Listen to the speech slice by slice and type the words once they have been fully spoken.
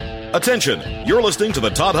Attention, you're listening to the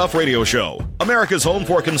Todd Huff Radio Show, America's home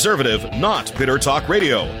for conservative, not bitter talk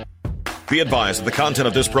radio. Be advised that the content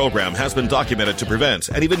of this program has been documented to prevent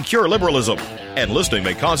and even cure liberalism, and listening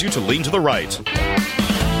may cause you to lean to the right.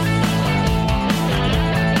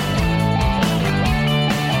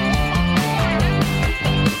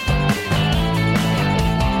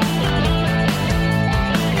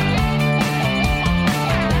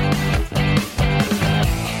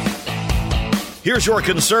 Here's your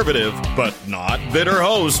conservative, but not bitter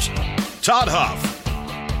host, Todd Huff.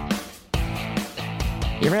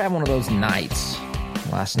 You ever have one of those nights?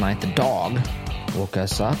 Last night, the dog woke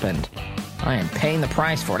us up, and I am paying the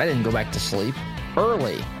price for it. I didn't go back to sleep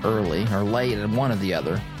early, or late, and one or the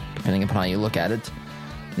other, depending upon how you look at it.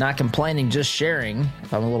 Not complaining, just sharing.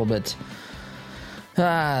 If I'm a little bit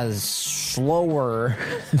slower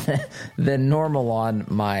than normal on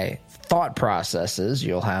my thought processes,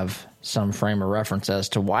 you'll have some frame of reference as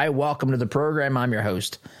to why. Welcome to the program. I'm your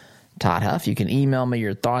host, Todd Huff. You can email me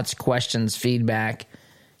your thoughts, questions, feedback.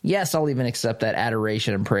 Yes, I'll even accept that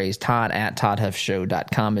adoration and praise.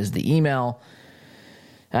 Todd@ToddHuffShow.com is the email.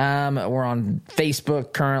 We're on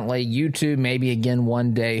Facebook currently, YouTube, maybe again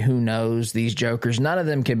one day, who knows. These jokers, none of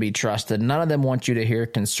them can be trusted. None of them want you to hear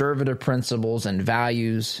conservative principles and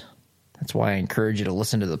values. That's why I encourage you to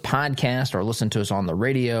listen to the podcast or listen to us on the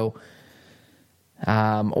radio.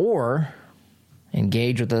 Or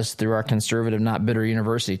engage with us through our Conservative Not Bitter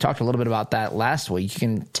University. Talked a little bit about that last week. You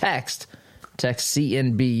can text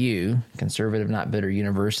CNBU, Conservative Not Bitter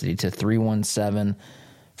University, to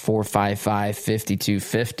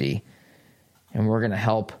 317-455-5250. And we're going to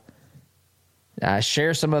help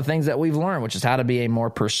share some of the things that we've learned, which is how to be a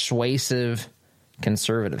more persuasive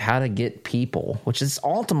conservative, how to get people, which is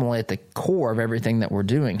ultimately at the core of everything that we're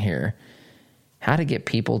doing here, how to get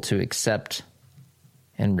people to accept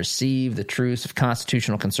and receive the truths of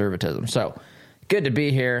constitutional conservatism. So, good to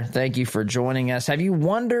be here. Thank you for joining us. Have you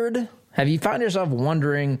found yourself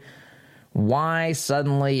wondering why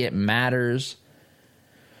suddenly it matters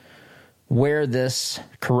where this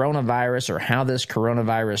coronavirus or how this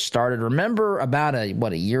coronavirus started? Remember about a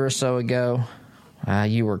year or so ago,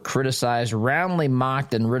 you were criticized, roundly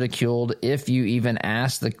mocked, and ridiculed if you even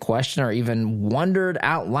asked the question or even wondered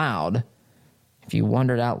out loud. If you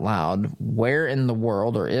wondered out loud where in the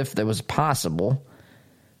world, or if it was possible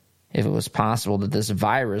that this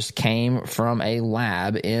virus came from a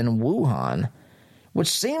lab in Wuhan, which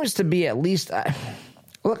seems to be, at least,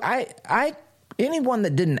 look, anyone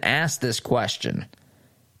that didn't ask this question,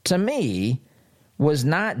 to me, was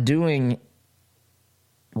not doing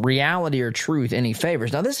reality or truth any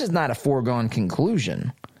favors. Now, this is not a foregone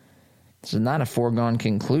conclusion. It's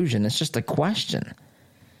just a question.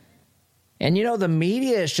 And, the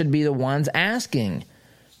media should be the ones asking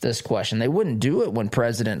this question. They wouldn't do it when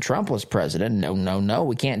President Trump was president. No,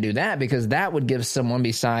 we can't do that, because that would give someone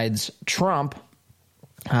besides Trump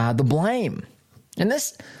the blame. And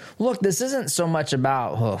this isn't so much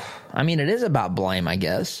about, it is about blame, I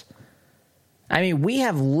guess. We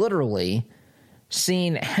have literally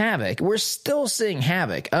seen havoc. We're still seeing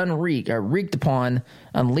havoc unleashed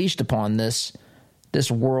upon this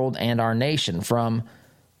world and our nation, from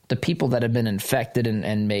the people that have been infected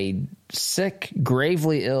and made sick,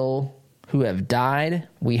 gravely ill, who have died.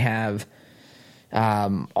 We have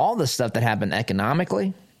all the stuff that happened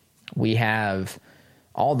economically. We have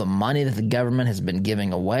all the money that the government has been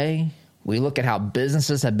giving away. We look at how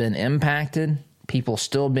businesses have been impacted, people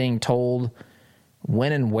still being told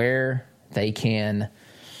when and where they can,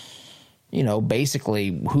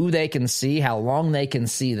 basically who they can see, how long they can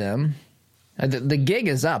see them. The gig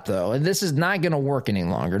is up, though, and this is not going to work any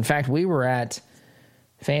longer. In fact,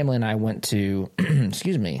 family and I went to,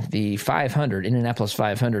 the 500, Indianapolis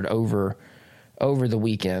 500 over the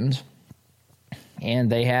weekend,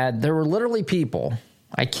 and there were literally people,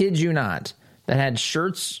 I kid you not, that had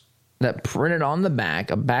shirts that printed on the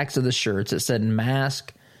backs of the shirts, that said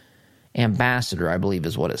Mask Ambassador, I believe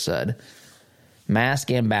is what it said.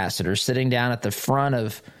 Mask Ambassador, sitting down at the front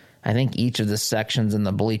of, I think, each of the sections in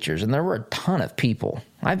the bleachers. And there were a ton of people.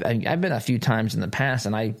 I've been a few times in the past,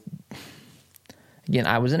 and I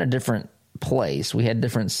was in a different place. We had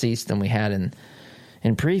different seats than we had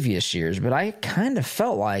in previous years, but I kind of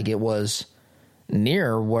felt like it was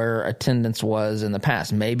near where attendance was in the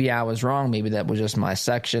past. Maybe I was wrong. Maybe that was just my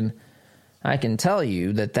section. I can tell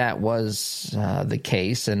you that was the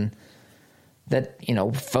case, and that,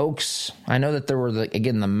 folks, I know that there were,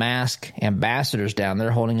 the mask ambassadors down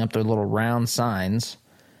there holding up their little round signs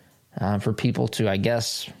for people to, I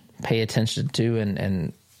guess, pay attention to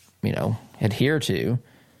and adhere to.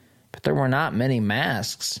 But there were not many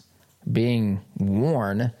masks being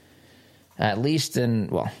worn at least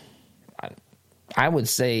I would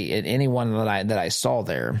say in anyone that I saw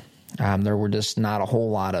there were just not a whole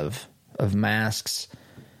lot of masks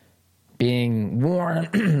being worn.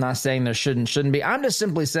 I'm not saying there shouldn't be. I'm just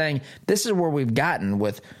simply saying this is where we've gotten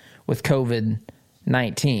with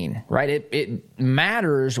COVID-19, right? It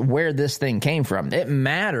matters where this thing came from. It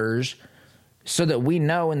matters so that we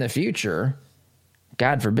know in the future,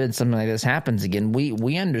 God forbid something like this happens again,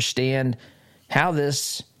 we understand how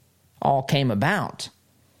this all came about,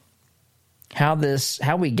 how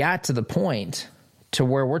we got to the point to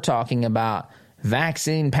where we're talking about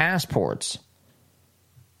vaccine passports.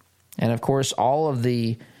 And of course, all of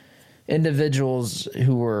the individuals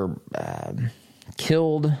who were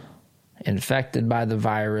killed, infected by the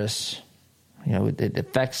virus, it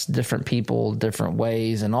affects different people different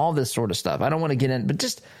ways and all this sort of stuff. I don't want to get in, but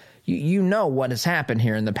just you know what has happened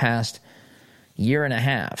here in the past year and a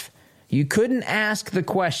half. You couldn't ask the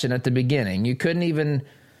question at the beginning. You couldn't even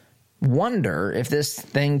wonder if this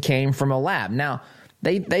thing came from a lab. Now,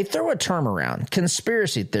 they throw a term around,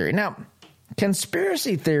 conspiracy theory. Now,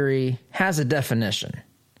 conspiracy theory has a definition.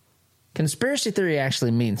 Conspiracy theory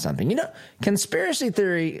actually means something. Conspiracy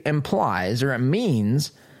theory implies, or it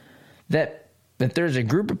means, that there's a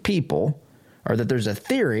group of people, or that there's a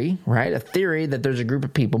theory, right? A theory that there's a group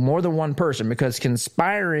of people, more than one person, because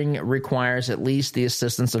conspiring requires at least the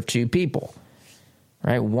assistance of two people,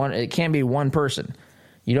 right? It can't be one person.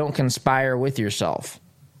 You don't conspire with yourself.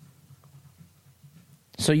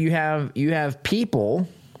 So you have people,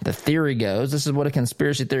 the theory goes, this is what a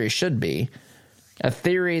conspiracy theory should be, a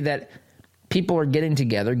theory that people are getting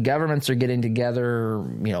together, governments are getting together,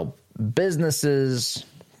 businesses,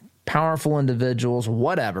 powerful individuals,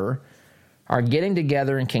 whatever, are getting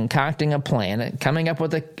together and concocting a plan, coming up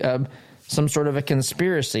with some sort of a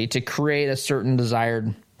conspiracy to create a certain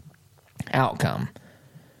desired outcome.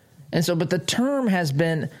 And so, but the term has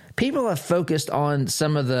been, people have focused on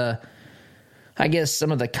some of the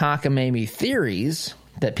cockamamie theories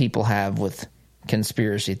that people have with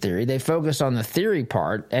conspiracy theory. They focus on the theory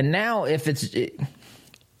part, and now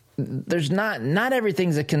there's not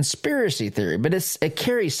everything's a conspiracy theory, but it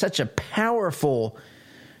carries such a powerful,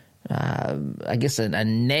 a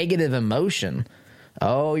negative emotion.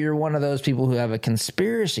 Oh, you're one of those people who have a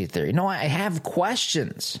conspiracy theory. No, I have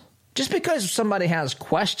questions. Just because somebody has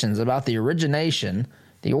questions about the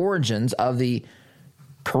origins of the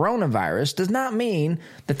coronavirus does not mean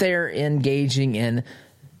that they are engaging in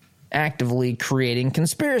actively creating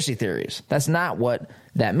conspiracy theories. That's not what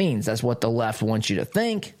that means. That's what the left wants you to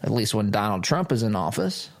think, at least when Donald Trump is in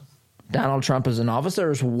office.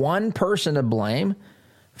 There's one person to blame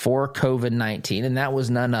for COVID-19, and that was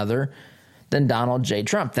none other than Donald J.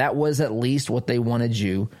 Trump. That was at least what they wanted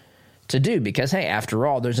you to do because, hey, after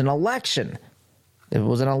all, there's an election. It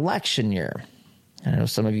was an election year. I know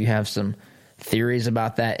some of you have some theories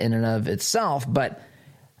about that in and of itself, but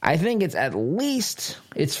I think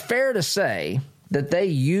it's fair to say that they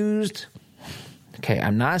used,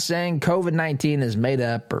 I'm not saying COVID-19 is made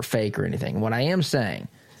up or fake or anything. What I am saying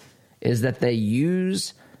is that they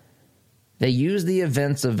use the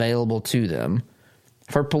events available to them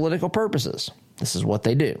for political purposes. This is what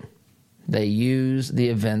they do. They use the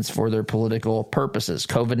events for their political purposes.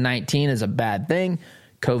 COVID-19 is a bad thing.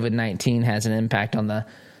 COVID-19 has an impact on the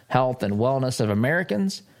health and wellness of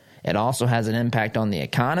Americans. It also has an impact on the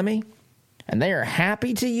economy, and they are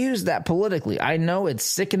happy to use that politically. I know it's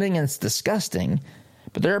sickening and it's disgusting,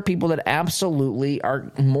 but there are people that absolutely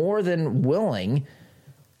are more than willing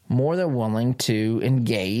to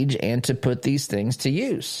engage and to put these things to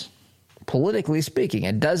use, politically speaking.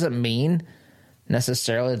 It doesn't mean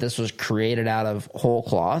necessarily that this was created out of whole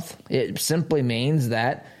cloth. It simply means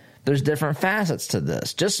that there's different facets to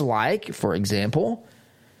this. Just like, for example,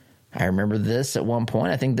 I remember this at one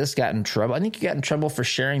point. I think this got in trouble. I think you got in trouble for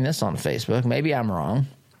sharing this on Facebook. Maybe I'm wrong.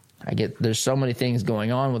 There's so many things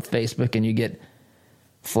going on with Facebook, and you get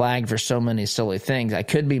flagged for so many silly things. I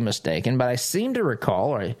could be mistaken, but I seem to recall,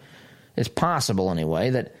 or it's possible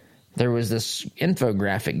anyway, that there was this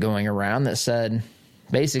infographic going around that said,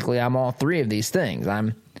 basically, I'm all three of these things.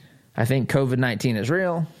 I think COVID-19 is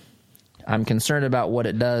real. I'm concerned about what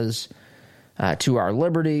it does to our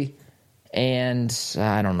liberty. And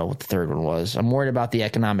I don't know what the third one was. I'm worried about the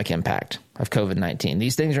economic impact of COVID-19.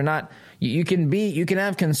 These things are not, you can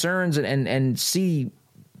have concerns and see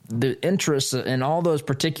the interests in all those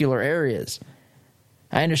particular areas.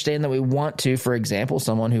 I understand that we want to, for example,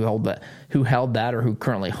 someone who held that or who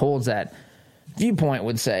currently holds that viewpoint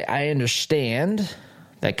would say, I understand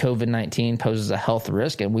that COVID-19 poses a health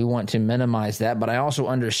risk and we want to minimize that, but I also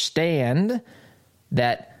understand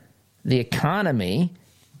that the economy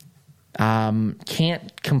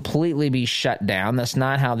can't completely be shut down. That's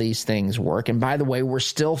not how these things work. And by the way, we're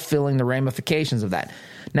still feeling the ramifications of that.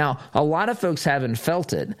 Now, a lot of folks haven't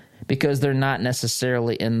felt it because they're not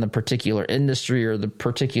necessarily in the particular industry or the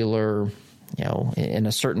particular, in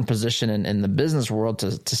a certain position in the business world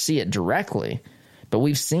to see it directly. But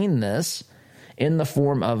we've seen this in the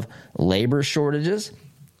form of labor shortages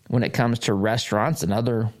when it comes to restaurants and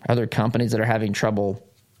other companies that are having trouble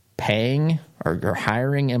paying or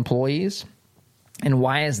hiring employees. And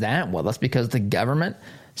why is that? Well, that's because the government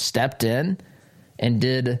stepped in and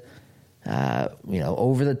did,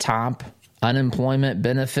 over-the-top unemployment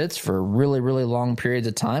benefits for really, really long periods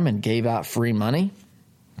of time and gave out free money.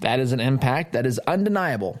 That is an impact that is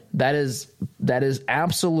undeniable. That is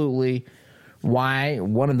absolutely why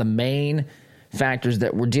one of the main factors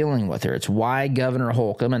that we're dealing with here. It's why Governor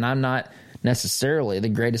Holcomb, and I'm not necessarily the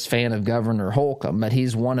greatest fan of Governor Holcomb, but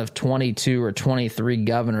he's one of 22 or 23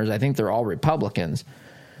 governors, I think they're all Republicans,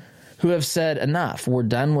 who have said enough. We're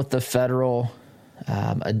done with the federal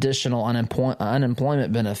additional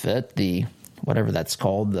unemployment benefit, the whatever that's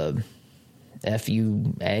called, the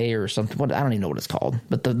FUA or something. I don't even know what it's called,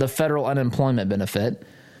 but the federal unemployment benefit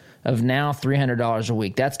of now $300 a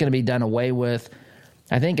week. That's going to be done away with,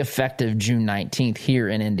 I think, effective June 19th here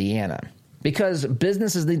in Indiana. Because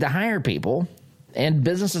businesses need to hire people, and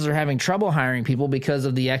businesses are having trouble hiring people because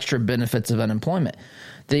of the extra benefits of unemployment.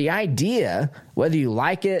 The idea, whether you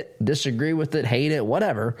like it, disagree with it, hate it,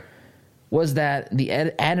 whatever, was that the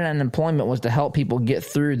added unemployment was to help people get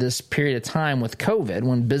through this period of time with COVID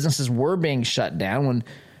when businesses were being shut down, when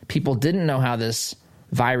people didn't know how this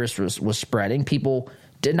virus was spreading. People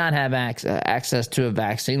did not have access to a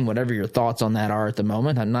vaccine, whatever your thoughts on that are at the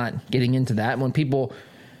moment. I'm not getting into that. When people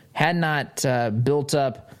had not built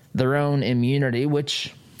up their own immunity,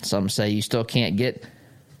 which some say you still can't get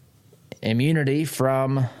immunity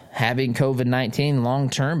from having COVID-19 long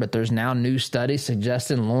term, but there's now new studies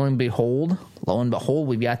suggesting, lo and behold,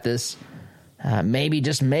 we've got this, maybe,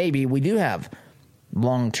 just maybe, we do have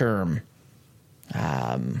long-term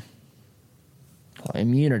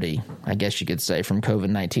immunity, I guess you could say, from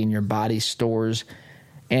COVID-19. Your body stores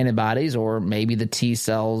antibodies, or maybe the T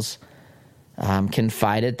cells can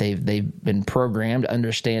fight it. They've been programmed to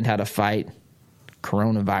understand how to fight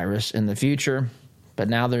coronavirus in the future, but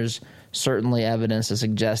now there's certainly evidence to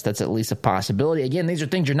suggest that's at least a possibility. Again, these are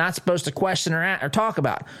things you're not supposed to question or talk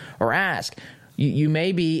about or ask. You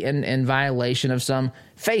may be in violation of some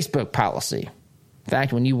Facebook policy. In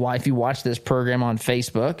fact, if you watch this program on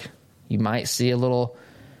Facebook, you might see a little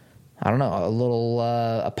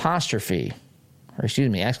apostrophe, or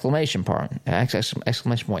exclamation point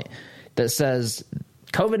that says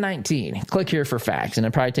COVID-19. Click here for facts, and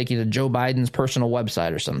it'll probably take you to Joe Biden's personal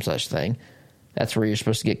website or some such thing. That's where you're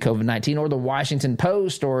supposed to get COVID-19, or the Washington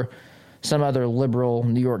Post, or some other liberal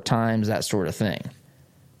New York Times, that sort of thing.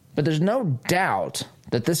 But there's no doubt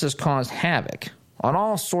that this has caused havoc on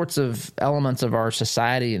all sorts of elements of our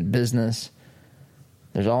society and business.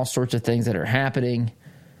 There's all sorts of things that are happening.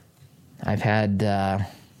 I've had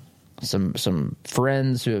some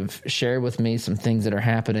friends who have shared with me some things that are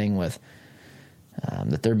happening with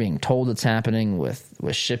that they're being told it's happening with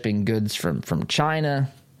shipping goods from China,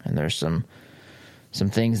 and there's some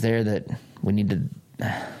things there that we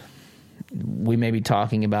may be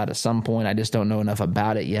talking about at some point. I just don't know enough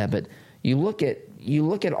about it yet. But you look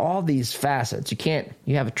at all these facets. You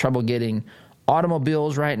have trouble getting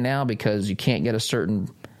automobiles right now because you can't get a certain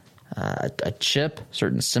a chip,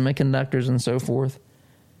 certain semiconductors and so forth.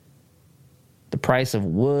 The price of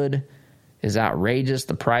wood is outrageous.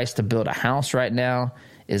 The price to build a house right now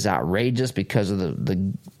is outrageous because of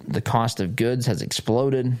the cost of goods has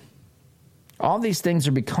exploded. All these things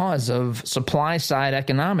are because of supply-side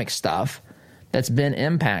economic stuff that's been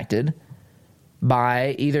impacted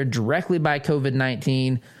by either directly by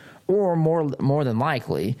COVID-19 or more than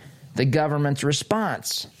likely the government's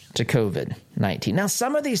response to COVID-19. Now,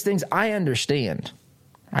 some of these things I understand.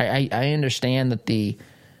 I understand that the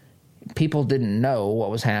people didn't know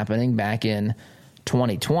what was happening back in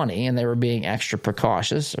 2020, and they were being extra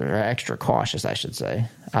cautious, I should say.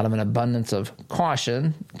 Out of an abundance of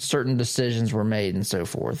caution, certain decisions were made and so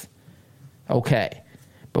forth. Okay.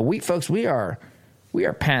 But we are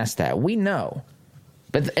past that. We know.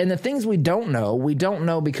 And the things we don't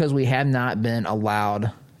know because we have not been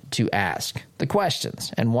allowed to ask the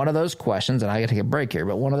questions. And one of those questions, and I got to take a break here,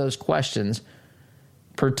 but one of those questions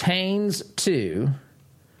pertains to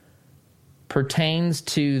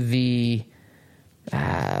the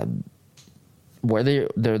where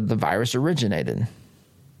the virus originated.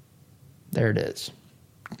 There it is.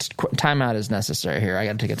 Timeout is necessary here. I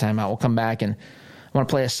got to take a timeout. We'll come back and want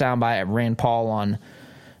to play a soundbite of Rand Paul on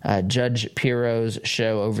Judge Pirro's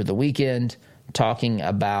show over the weekend, talking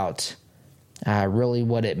about really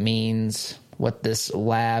what it means, what this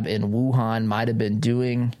lab in Wuhan might have been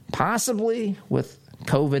doing, possibly with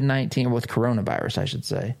COVID-19, or with coronavirus, I should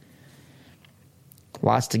say.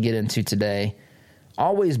 Lots to get into today.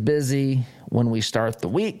 Always busy when we start the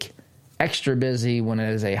week, extra busy when it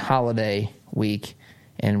is a holiday week,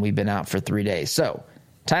 and we've been out for 3 days. So,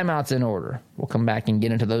 timeout's in order. We'll come back and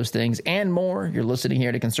get into those things and more. You're listening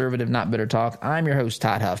here to Conservative Not Bitter Talk. I'm your host,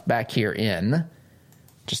 Todd Huff, back here in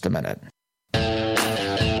just a minute.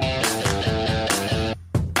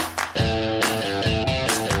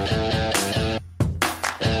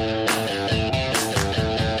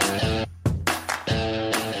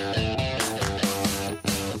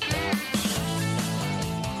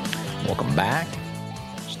 Welcome back.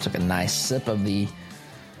 Just took a nice sip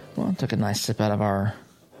out of our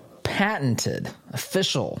patented,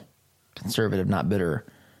 official, Conservative Not Bitter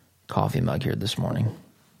coffee mug here this morning.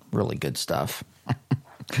 Really good stuff.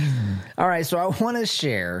 All right, so I want to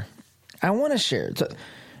share. So,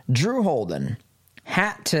 Drew Holden,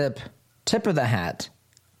 tip of the hat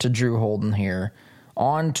to Drew Holden here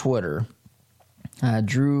on Twitter.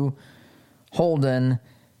 Drew Holden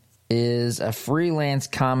is a freelance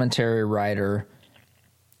commentary writer.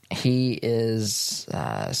 He is,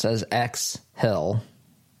 says X Hill.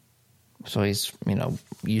 So he's,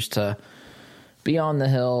 used to be on the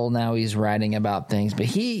Hill. Now he's writing about things. But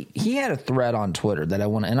he had a thread on Twitter that I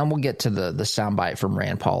want to, and we'll get to the soundbite from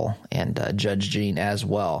Rand Paul and Judge Jean as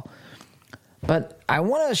well. But I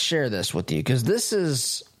want to share this with you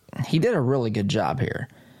because he did a really good job here.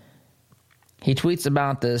 He tweets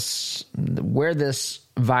about where this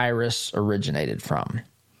virus originated from.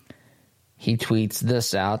 He tweets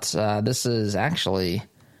this out. This is actually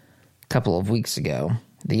a couple of weeks ago.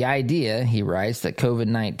 The idea, he writes, that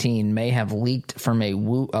COVID-19 may have leaked from a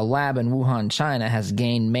lab in Wuhan, China, has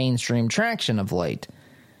gained mainstream traction of late.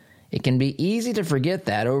 It can be easy to forget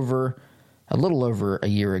that a little over a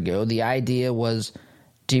year ago, the idea was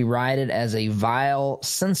derided as a vile,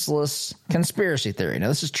 senseless conspiracy theory. Now,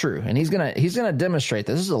 this is true, and he's gonna demonstrate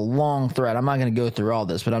this. This is a long thread. I'm not going to go through all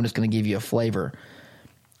this, but I'm just going to give you a flavor.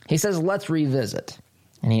 He says, let's revisit.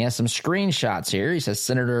 And he has some screenshots here. He says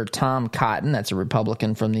Senator Tom Cotton, that's a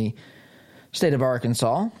Republican from the state of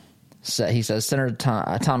Arkansas. He says Senator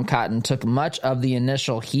Tom Cotton took much of the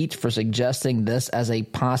initial heat for suggesting this as a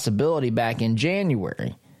possibility back in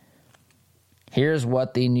January. Here's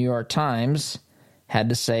what the New York Times had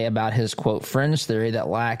to say about his, quote, fringe theory that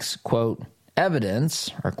lacks, quote,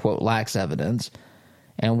 evidence, or, quote, lacks evidence,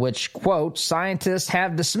 and which, quote, scientists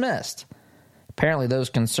have dismissed. Apparently those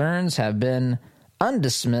concerns have been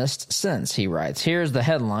undismissed since, he writes. Here's the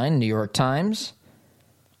headline, New York Times.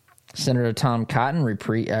 Senator Tom Cotton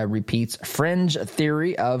repeats fringe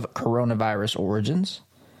theory of coronavirus origins.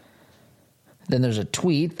 Then there's a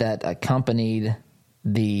tweet that accompanied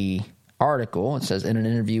the article. It says, in an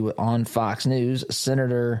interview on Fox News,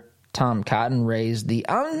 Senator Tom Cotton raised the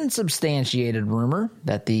unsubstantiated rumor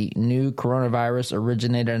that the new coronavirus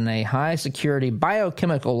originated in a high-security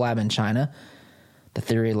biochemical lab in China. The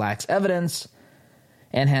theory lacks evidence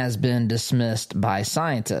and has been dismissed by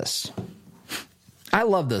scientists. I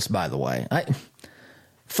love this, by the way.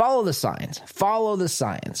 Follow the science. Follow the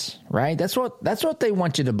science, right? That's what they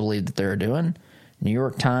want you to believe that they're doing. New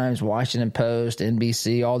York Times, Washington Post,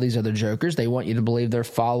 NBC, all these other jokers, they want you to believe they're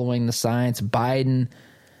following the science. Biden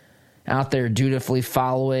out there dutifully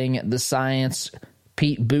following the science.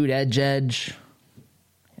 Pete Buttigieg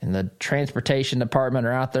and the Transportation Department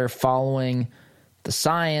are out there following the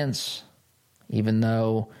science, even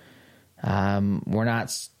though we're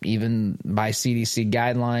not, even by CDC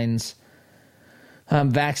guidelines,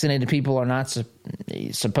 vaccinated people are not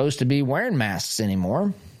supposed to be wearing masks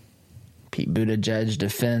anymore. Pete Buttigieg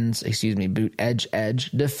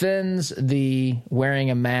defends the wearing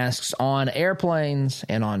of masks on airplanes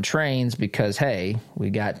and on trains because, hey, we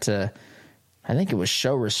got to, I think it was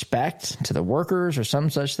show respect to the workers or some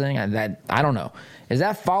such thing. I don't know. Is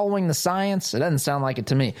that following the science? It doesn't sound like it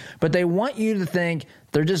to me. But they want you to think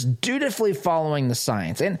they're just dutifully following the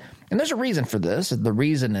science. And there's a reason for this. The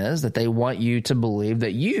reason is that they want you to believe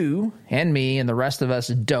that you and me and the rest of us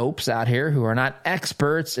dopes out here who are not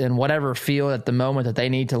experts in whatever field at the moment that they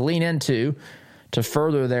need to lean into to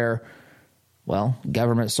further their, well,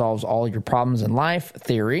 government solves all your problems in life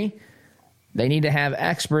theory. They need to have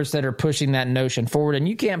experts that are pushing that notion forward. And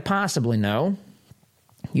you can't possibly know.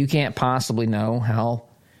 You can't possibly know how,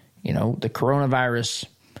 the coronavirus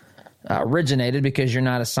originated because you're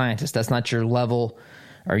not a scientist. That's not your level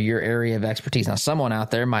or your area of expertise. Now, someone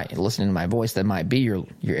out there might, listening to my voice, that might be your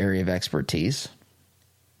area of expertise.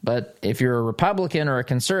 But if you're a Republican or a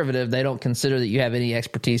conservative, they don't consider that you have any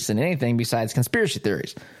expertise in anything besides conspiracy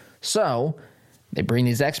theories. So they bring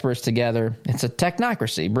these experts together. It's a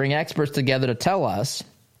technocracy. Bring experts together to tell us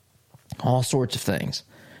all sorts of things.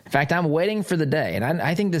 In fact, I'm waiting for the day, and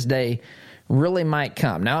I think this day really might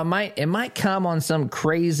come. Now, it might come on some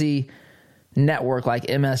crazy network like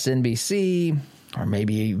MSNBC or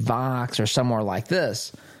maybe Vox or somewhere like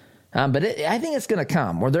this. But I think it's going to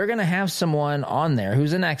come where they're going to have someone on there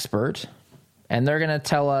who's an expert, and they're going to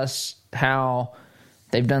tell us how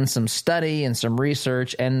they've done some study and some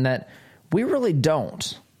research, and that we really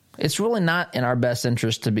don't. It's really not in our best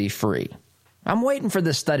interest to be free. I'm waiting for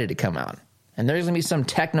this study to come out, and there's going to be some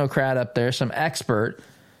technocrat up there, some expert,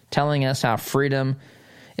 telling us how freedom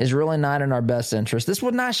is really not in our best interest. This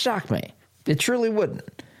would not shock me. It truly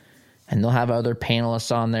wouldn't. And they'll have other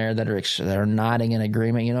panelists on there that are nodding in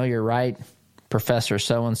agreement. You know, you're right, Professor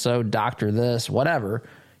so-and-so, Doctor this, whatever.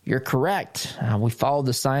 You're correct. We followed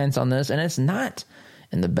the science on this, and it's not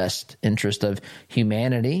in the best interest of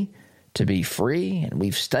humanity to be free. And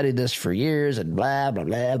we've studied this for years and blah, blah,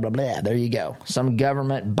 blah, blah, blah. There you go. Some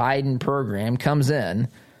government Biden program comes in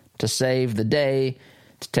to save the day,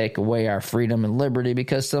 to take away our freedom and liberty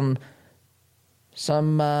because some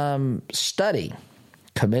study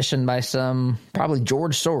commissioned by probably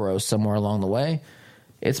George Soros somewhere along the way.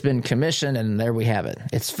 It's been commissioned, and there we have it.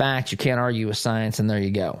 It's fact. You can't argue with science, and there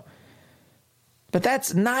you go. But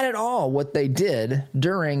that's not at all what they did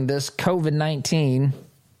during this COVID-19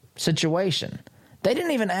 situation. They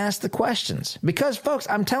didn't even ask the questions because, folks,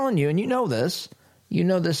 I'm telling you, and you know this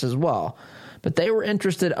as well, but they were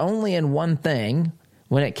interested only in one thing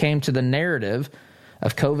when it came to the narrative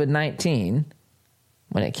of COVID-19,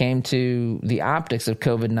 when it came to the optics of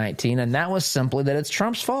COVID-19, and that was simply that it's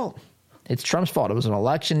Trump's fault. It's Trump's fault. It was an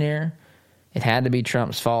election year. It had to be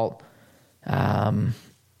Trump's fault. You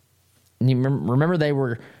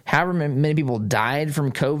remember however many people died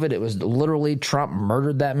from COVID. It was literally Trump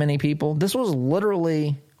murdered that many people. This was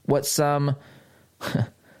literally what some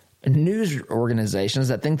news organizations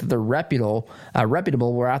that think that they're reputable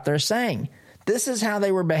were out there saying. This is how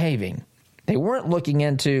they were behaving. They weren't looking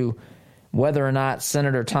into whether or not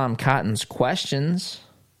Senator Tom Cotton's questions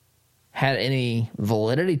had any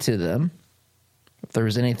validity to them, if there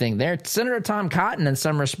was anything there. Senator Tom Cotton, in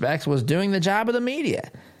some respects, was doing the job of the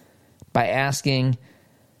media by asking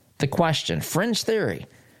the question. Fringe theory.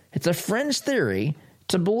 It's a fringe theory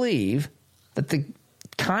to believe that the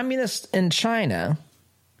communists in China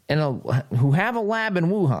who have a lab in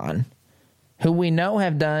Wuhan, who we know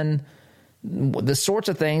have done the sorts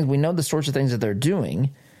of things, we know the sorts of things that they're doing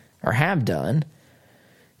or have done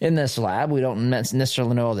in this lab. We don't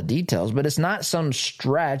necessarily know all the details, but it's not some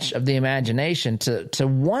stretch of the imagination to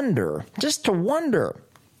wonder, just to wonder.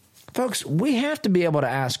 Folks, we have to be able to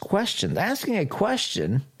ask questions. Asking a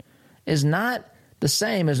question is not the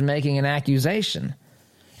same as making an accusation.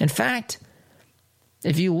 In fact,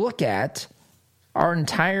 if you look at our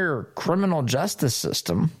entire criminal justice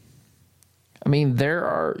system, I mean,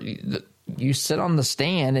 you sit on the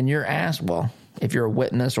stand and you're asked, well, if you're a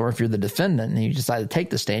witness or if you're the defendant and you decide to take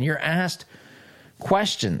the stand, you're asked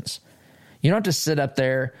questions. You don't have to sit up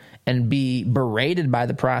there and be berated by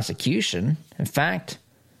the prosecution. In fact,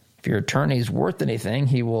 if your attorney's worth anything,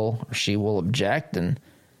 he will or she will object and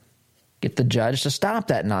get the judge to stop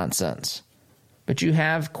that nonsense. But you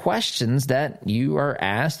have questions that you are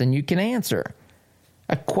asked and you can answer.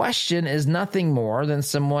 A question is nothing more than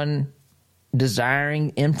someone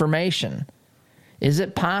desiring information. Is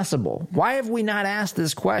it possible? Why have we not asked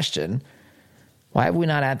this question? Why have we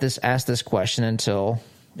not asked this question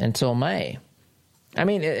until May? I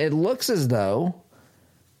mean, it looks as though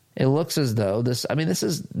this. I mean, this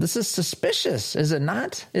is suspicious, is it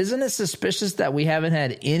not? Isn't it suspicious that we haven't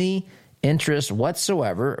had any interest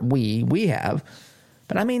whatsoever? We have,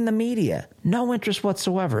 but I mean the media, no interest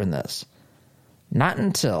whatsoever in this. Not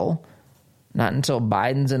until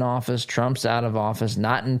Biden's in office, Trump's out of office.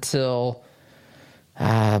 Not until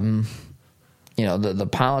the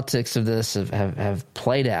politics of this have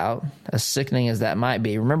played out, as sickening as that might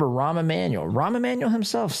be. Remember Rahm Emanuel. Rahm Emanuel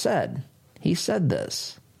himself said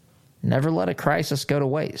this: never let a crisis go to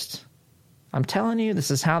waste. I'm telling you,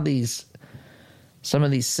 this is how some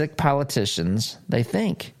of these sick politicians, they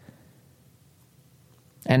think.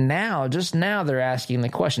 And now they're asking the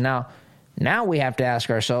question. Now we have to ask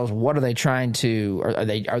ourselves, what are they trying to? Are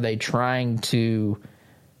they trying to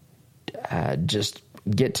just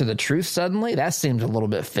get to the truth suddenly? That seems a little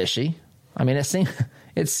bit fishy. I mean,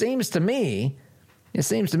 it seems to me It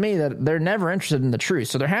seems to me that they're never interested in the truth.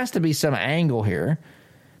 So there has to be some angle here.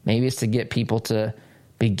 Maybe it's to get people to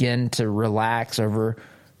begin to relax over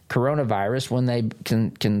coronavirus when they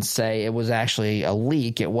can say it was actually a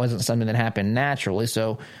leak. It wasn't something that happened naturally.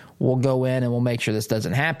 So we'll go in and we'll make sure this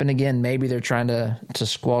doesn't happen again. Maybe they're trying to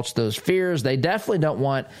squelch those fears. They definitely don't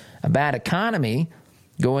want a bad economy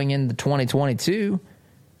going into 2022.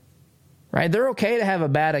 Right? They're okay to have a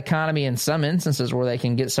bad economy in some instances where they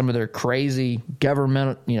can get some of their crazy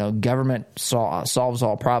government solves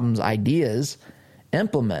all problems ideas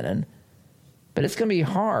implemented. But it's going to be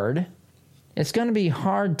hard. It's going to be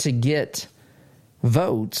hard to get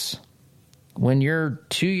votes when you're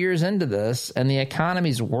 2 years into this and the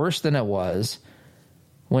economy's worse than it was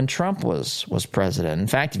when Trump was president. In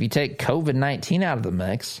fact, if you take COVID-19 out of the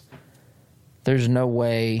mix, there's no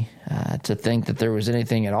way to think that there was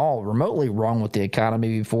anything at all remotely wrong with the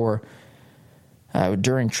economy before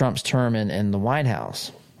during Trump's term in the White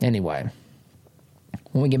House. Anyway,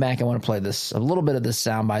 when we get back, I want to play a little bit of this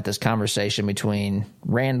soundbite, this conversation between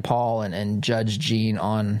Rand Paul and Judge Jean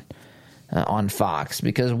on Fox,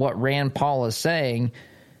 because what Rand Paul is saying,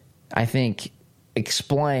 I think,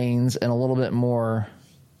 explains in a little bit more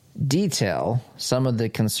detail some of the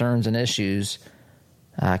concerns and issues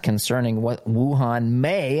concerning what Wuhan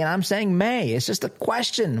may, and I'm saying may, it's just a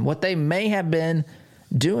question, what they may have been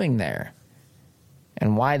doing there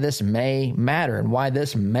and why this may matter and why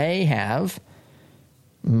this may have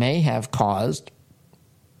caused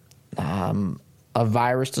a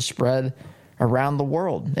virus to spread around the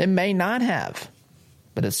world. It may not have,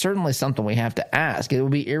 but it's certainly something we have to ask. It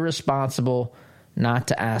would be irresponsible not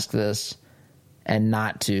to ask this and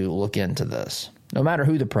not to look into this, no matter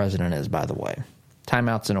who the president is, by the way.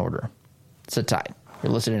 Timeout's in order. Sit tight.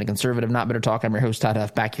 You're listening to Conservative Not Bitter Talk. I'm your host, Todd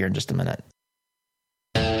Huff, back here in just a minute.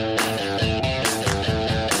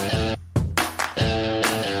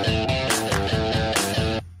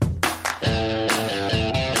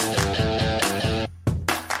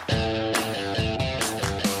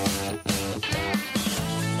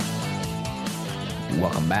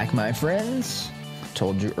 Welcome back, my friends. I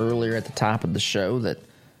told you earlier at the top of the show that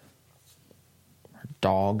our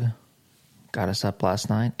dog got us up last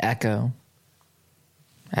night. Echo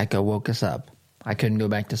woke us up. I couldn't go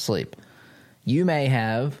back to sleep. You may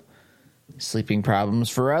have sleeping problems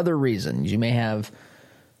for other reasons. You may have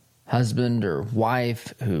husband or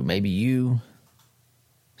wife who maybe you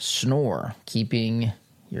snore, keeping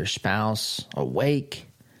your spouse awake,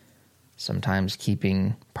 sometimes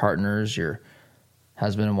keeping partners, your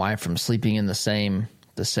husband and wife, from sleeping in the same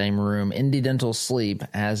room. Indie Dental Sleep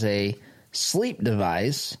has a sleep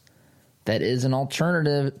device that is an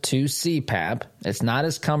alternative to CPAP. It's not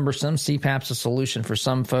as cumbersome. CPAP's a solution for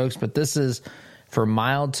some folks, but this is for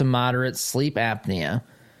mild to moderate sleep apnea.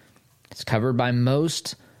 It's covered by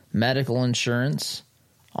most medical insurance.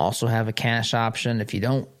 Also have a cash option if you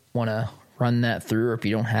don't want to run that through, or if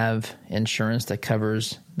you don't have insurance that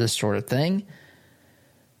covers this sort of thing.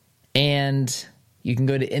 And you can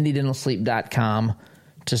go to indiedentalsleep.com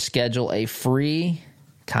to schedule a free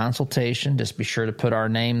consultation. Just be sure to put our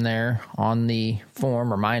name there on the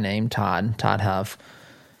form, or my name, Todd Huff,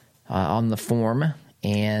 on the form.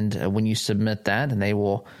 And when you submit that, and they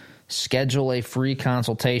will schedule a free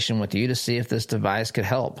consultation with you to see if this device could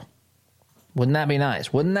help. Wouldn't that be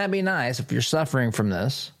nice? Wouldn't that be nice if you're suffering from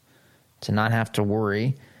this, to not have to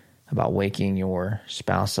worry about waking your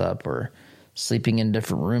spouse up or sleeping in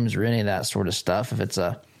different rooms or any of that sort of stuff? If it's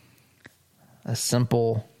a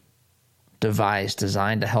simple device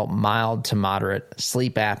designed to help mild to moderate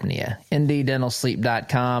sleep apnea.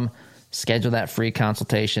 indiedentalsleep.com. Schedule that free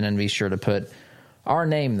consultation and be sure to put our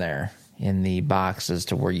name there in the box as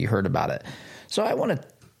to where you heard about it. So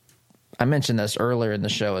I mentioned this earlier in the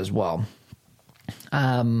show as well.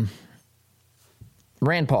 Rand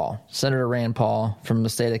Paul, Senator Rand Paul from the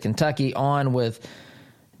state of Kentucky, on with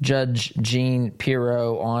Judge Jean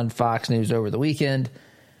Pirro on Fox News over the weekend.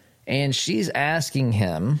 And she's asking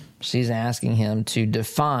him to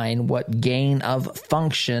define what gain of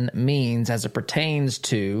function means as it pertains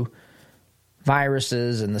to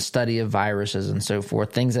viruses and the study of viruses and so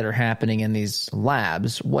forth, things that are happening in these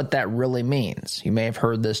labs, what that really means. You may have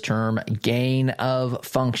heard this term, gain of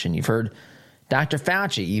function. You've heard Dr.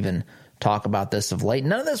 Fauci even talk about this of late.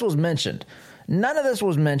 None of this was mentioned.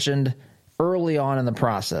 Early on in the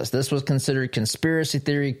process. This was considered conspiracy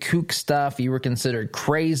theory, kook stuff. You were considered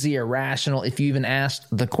crazy, irrational if you even asked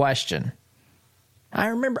the question. I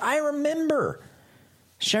remember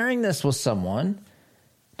sharing this with someone,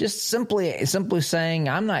 just simply saying,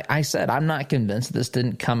 I'm not convinced this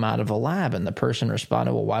didn't come out of a lab. And the person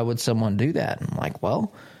responded, well, why would someone do that? And I'm like,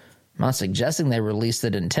 well, I'm not suggesting they released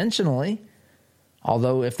it intentionally,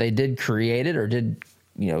 although if they did create it or did,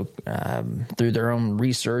 through their own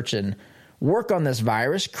research and work on this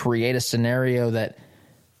virus, create a scenario that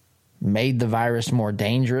made the virus more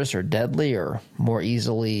dangerous or deadly or more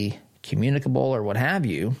easily communicable or what have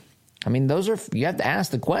you. I mean, you have to ask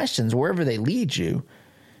the questions wherever they lead you,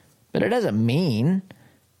 but it doesn't mean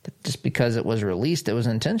that just because it was released, it was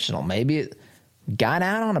intentional. Maybe it got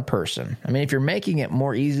out on a person. I mean, if you're making it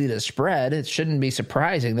more easy to spread, it shouldn't be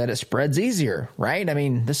surprising that it spreads easier, right? I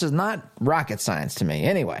mean, this is not rocket science to me.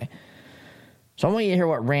 Anyway, so I want you to hear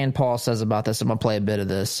what Rand Paul says about this. I'm going to play a bit of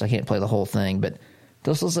this. I can't play the whole thing, but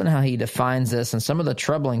just listen to how he defines this and some of the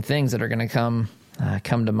troubling things that are going to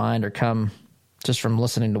come to mind or come just from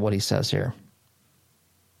listening to what he says here.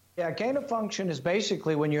 Yeah, gain of function is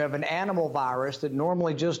basically when you have an animal virus that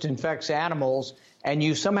normally just infects animals and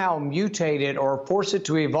you somehow mutate it or force it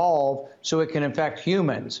to evolve so it can infect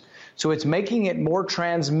humans. So it's making it more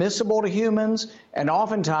transmissible to humans and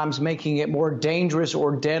oftentimes making it more dangerous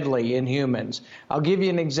or deadly in humans. I'll give you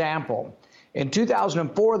an example. In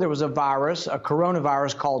 2004, there was a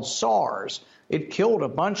coronavirus called SARS. It killed a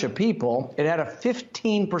bunch of people. It had a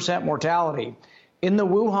 15% mortality. In the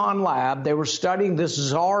Wuhan lab, they were studying this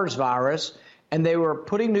SARS virus, and they were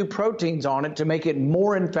putting new proteins on it to make it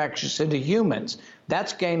more infectious into humans.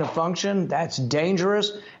 That's gain of function, that's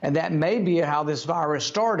dangerous, and that may be how this virus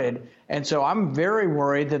started. And so I'm very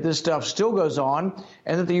worried that this stuff still goes on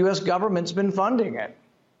and that the U.S. government's been funding it.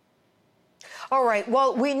 All right.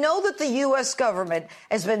 Well, we know that the U.S. government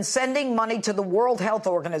has been sending money to the World Health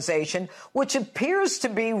Organization, which appears to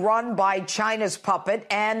be run by China's puppet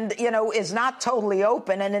and, is not totally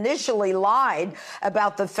open and initially lied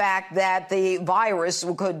about the fact that the virus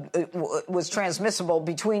was transmissible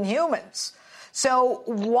between humans. So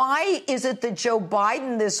why is it that Joe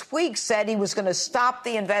Biden this week said he was going to stop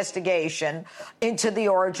the investigation into the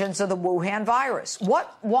origins of the Wuhan virus?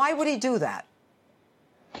 Why would he do that?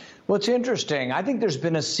 Well, it's interesting. I think there's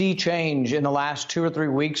been a sea change in the last 2 or 3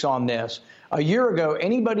 weeks on this. A year ago,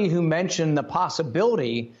 anybody who mentioned the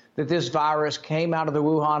possibility that this virus came out of the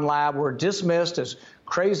Wuhan lab were dismissed as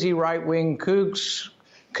crazy right-wing kooks,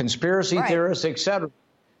 conspiracy theorists, et cetera.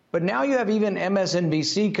 But now you have even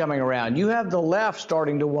MSNBC coming around. You have the left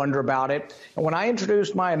starting to wonder about it. And when I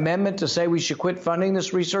introduced my amendment to say we should quit funding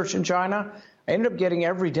this research in China, I ended up getting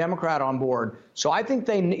every Democrat on board. So I think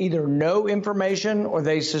they either know information or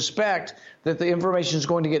they suspect that the information is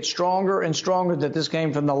going to get stronger and stronger that this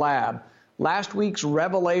came from the lab. Last week's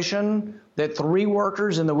revelation that 3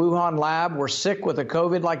 workers in the Wuhan lab were sick with a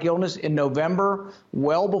COVID-like illness in November,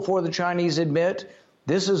 well before the Chinese admit,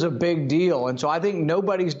 this is a big deal. And so I think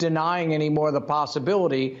nobody's denying anymore the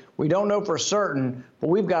possibility. We don't know for certain, but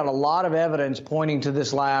we've got a lot of evidence pointing to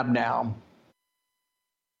this lab now.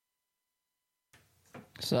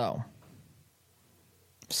 So,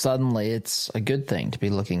 suddenly it's a good thing to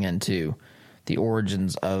be looking into the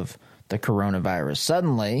origins of the coronavirus.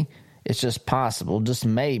 Suddenly, it's just possible, just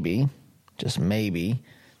maybe,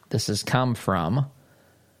 this has come from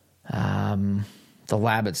the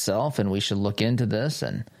lab itself, and we should look into this.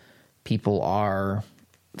 And people are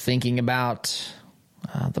thinking about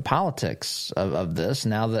the politics of this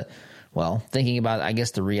now that, thinking about, I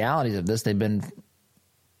guess, the realities of this. They've been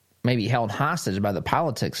maybe held hostage by the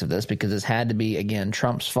politics of this because this had to be, again,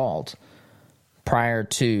 Trump's fault prior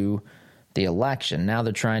to the election. Now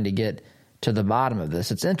they're trying to get to the bottom of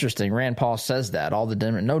this. It's interesting. Rand Paul says that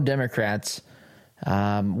no Democrats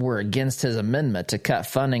were against his amendment to cut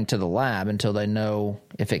funding to the lab until they know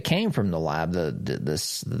if it came from the lab,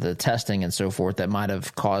 the testing and so forth that might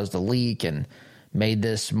have caused a leak and made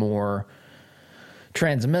this more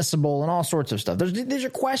transmissible and all sorts of stuff. These are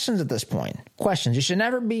questions at this point. Questions. You should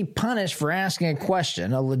never be punished for asking a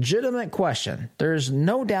question, a legitimate question. There's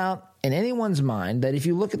no doubt in anyone's mind that if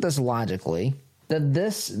you look at this logically, that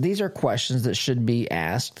these are questions that should be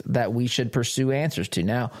asked, that we should pursue answers to.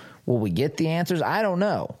 Now, will we get the answers? I don't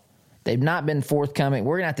know. They've not been forthcoming.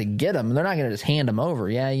 We're going to have to get them. They're not going to just hand them over.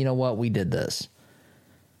 Yeah, you know what? We did this.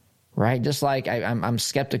 Right? Just like I'm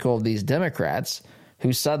skeptical of these Democrats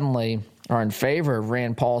who suddenly are in favor of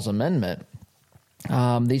Rand Paul's amendment.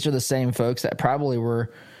 These are the same folks that probably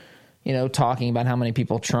were, talking about how many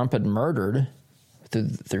people Trump had murdered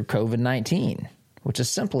through COVID-19, which is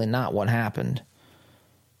simply not what happened.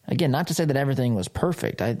 Again, not to say that everything was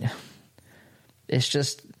perfect. It's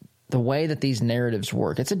just the way that these narratives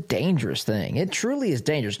work. It's a dangerous thing. It truly is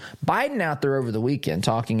dangerous. Biden out there over the weekend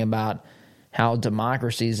talking about how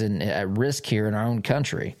democracy is at risk here in our own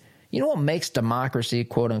country. You know what makes democracy,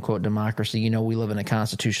 quote unquote democracy? You know, we live in a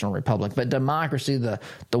constitutional republic, but democracy, the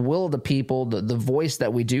will of the people, the voice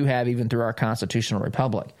that we do have even through our constitutional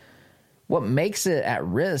republic. What makes it at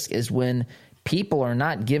risk is when people are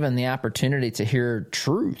not given the opportunity to hear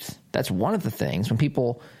truth. That's one of the things. When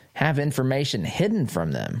people have information hidden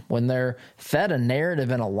from them, when they're fed a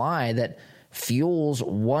narrative and a lie that fuels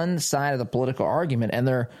one side of the political argument, and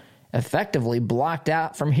they're effectively blocked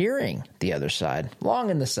out from hearing the other side. Long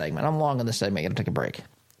in the segment. I'm long in the segment. Got to take a break.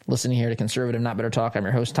 Listening here to Conservative Not Better Talk. I'm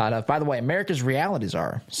your host, Todd Huff. By the way, America's realities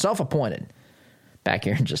are self-appointed. Back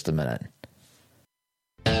here in just a minute.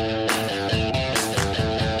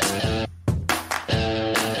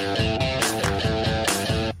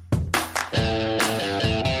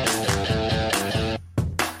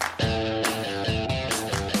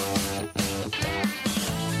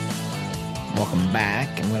 Welcome back.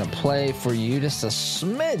 I'm going to play for you just a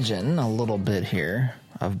smidgen, a little bit here,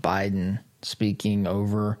 of Biden speaking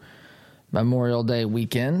over Memorial Day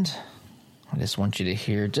weekend. I just want you to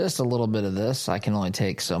hear just a little bit of this. I can only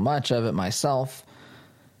take so much of it myself,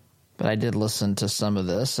 but I did listen to some of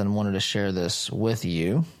this and wanted to share this with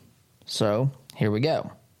you. So here we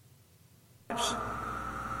go.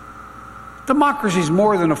 Democracy is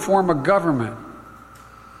more than a form of government.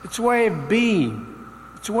 It's a way of being.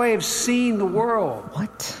 It's a way of seeing the world.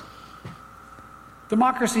 What?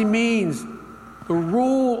 Democracy means the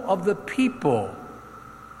rule of the people.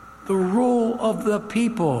 The rule of the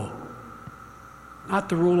people. Not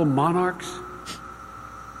the rule of monarchs.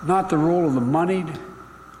 Not the rule of the moneyed.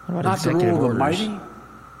 Not the rule of the mighty.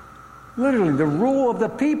 Literally, the rule of the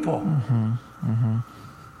people.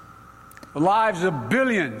 The lives of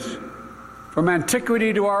billions, from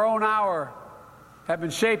antiquity to our own hour, have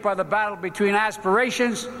been shaped by the battle between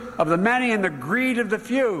aspirations of the many and the greed of the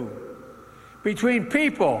few, between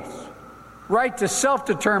people's right to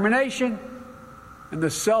self-determination and the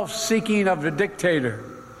self-seeking of the dictator,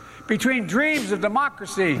 between dreams of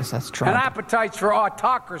democracy and appetites for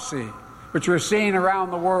autocracy, which we're seeing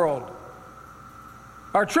around the world.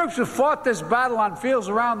 Our troops have fought this battle on fields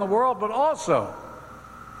around the world, but also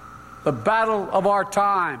the battle of our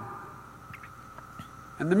time.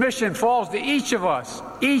 And the mission falls to each of us,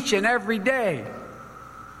 each and every day.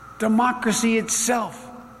 Democracy itself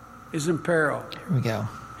is in peril. Here we go.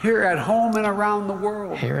 Here at home and around the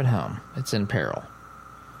world. Here at home, it's in peril.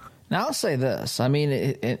 Now, I'll say this. I mean,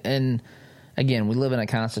 and again, we live in a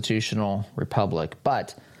constitutional republic,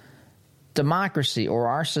 but democracy, or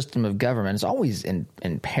our system of government, is always in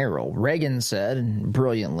peril. Reagan said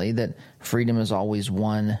brilliantly that freedom is always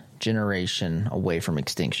one generation away from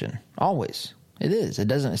extinction. Always. It is.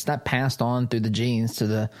 It's not passed on through the genes to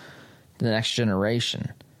the next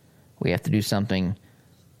generation. We have to do something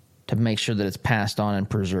to make sure that it's passed on and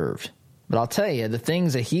preserved. But I'll tell you, the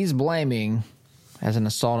things that he's blaming as an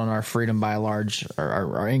assault on our freedom by and large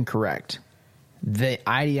are incorrect. The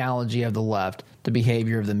ideology of the left, the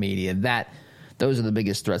behavior of the media, those are the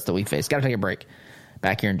biggest threats that we face. Got to take a break.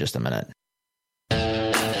 Back here in just a minute.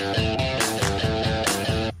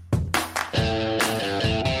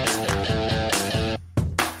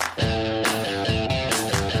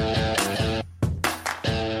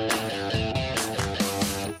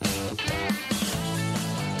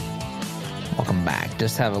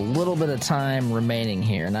 Just have a little bit of time remaining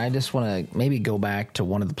here, and I just want to maybe go back to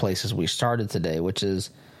one of the places we started today, which is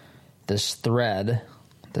this thread,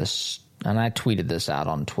 and I tweeted this out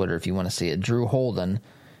on Twitter if you want to see it. Drew Holden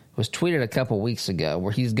was tweeted a couple weeks ago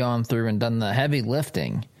where he's gone through and done the heavy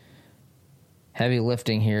lifting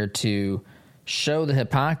here to show the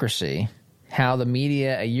hypocrisy, how the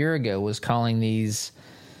media a year ago was calling these,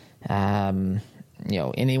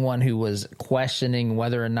 anyone who was questioning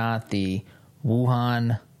whether or not the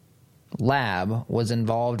Wuhan lab was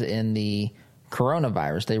involved in the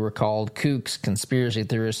coronavirus. They were called kooks, conspiracy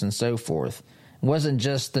theorists, and so forth. It wasn't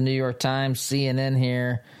just the New York Times, CNN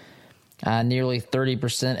here. Nearly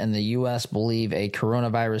 30% in the U.S. believe a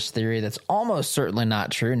coronavirus theory that's almost certainly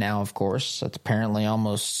not true. Now, of course, that's apparently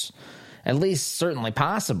almost, at least certainly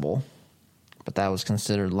possible, but that was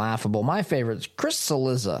considered laughable. My favorite is Chris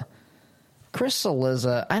Cillizza. Chris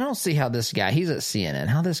Cillizza, I don't see how this guy, he's at CNN,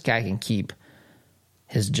 how this guy can keep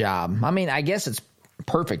his job. I mean, I guess it's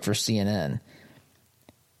perfect for CNN.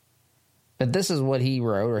 But this is what he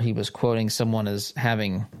wrote, or he was quoting someone as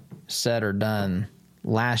having said or done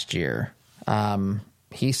last year.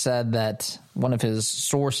 He said that one of his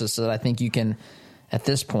sources said, I think you can, at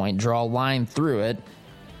this point, draw a line through it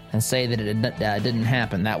and say that it didn't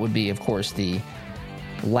happen. That would be, of course, the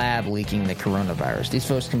lab leaking the coronavirus. These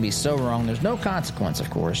folks can be so wrong. There's no consequence, of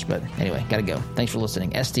course. But anyway, got to go. Thanks for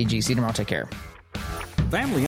listening. STG. See you tomorrow. Take care. Family